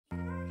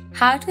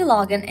How to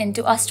log in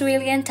into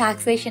Australian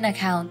taxation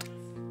account.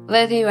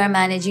 Whether you are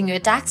managing your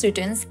tax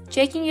returns,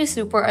 checking your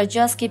super, or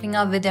just keeping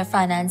up with your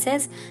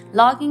finances,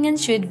 logging in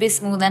should be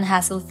smooth and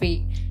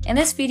hassle-free. In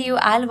this video,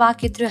 I'll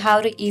walk you through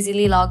how to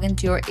easily log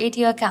into your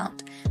ATO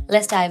account.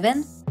 Let's dive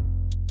in.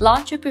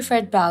 Launch your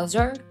preferred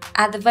browser.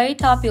 At the very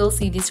top, you'll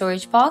see the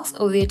search box.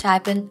 Over there,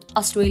 type in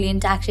Australian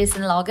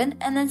Taxation Login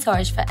and then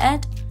search for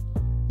it.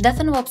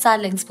 Different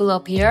website links will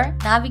appear.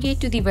 Navigate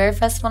to the very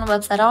first one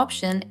website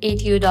option,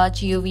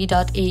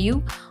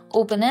 ato.gov.au.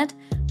 Open it.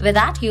 With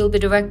that, you'll be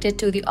directed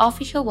to the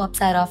official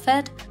website of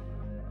it.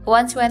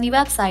 Once you're on the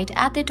website,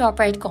 at the top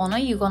right corner,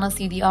 you're gonna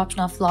see the option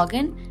of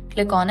login.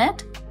 Click on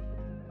it.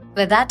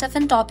 With that,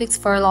 different topics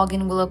for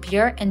login will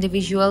appear: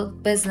 individual,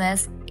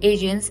 business,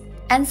 agents,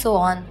 and so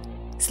on.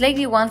 Select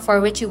the one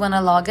for which you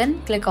wanna log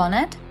in. Click on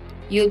it.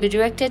 You'll be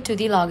directed to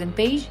the login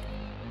page.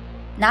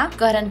 Now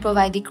go ahead and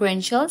provide the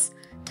credentials.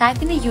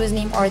 Type in the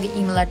username or the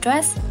email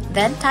address,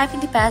 then type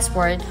in the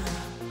password.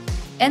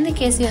 In the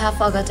case you have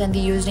forgotten the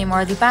username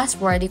or the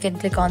password, you can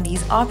click on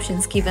these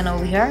options given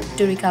over here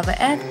to recover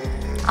it.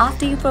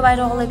 After you provide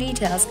all the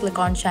details, click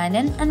on sign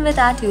in, and with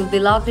that you will be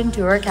logged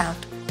into your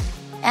account.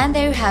 And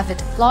there you have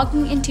it.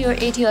 Logging into your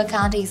ATO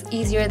account is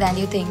easier than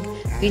you think.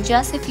 With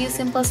just a few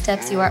simple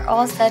steps, you are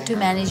all set to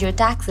manage your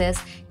taxes,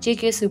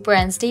 check your super,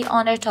 and stay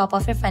on the top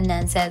of your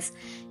finances.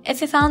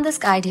 If you found this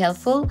guide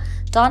helpful,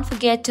 don't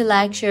forget to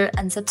like, share,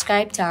 and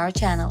subscribe to our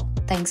channel.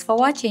 Thanks for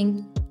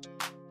watching.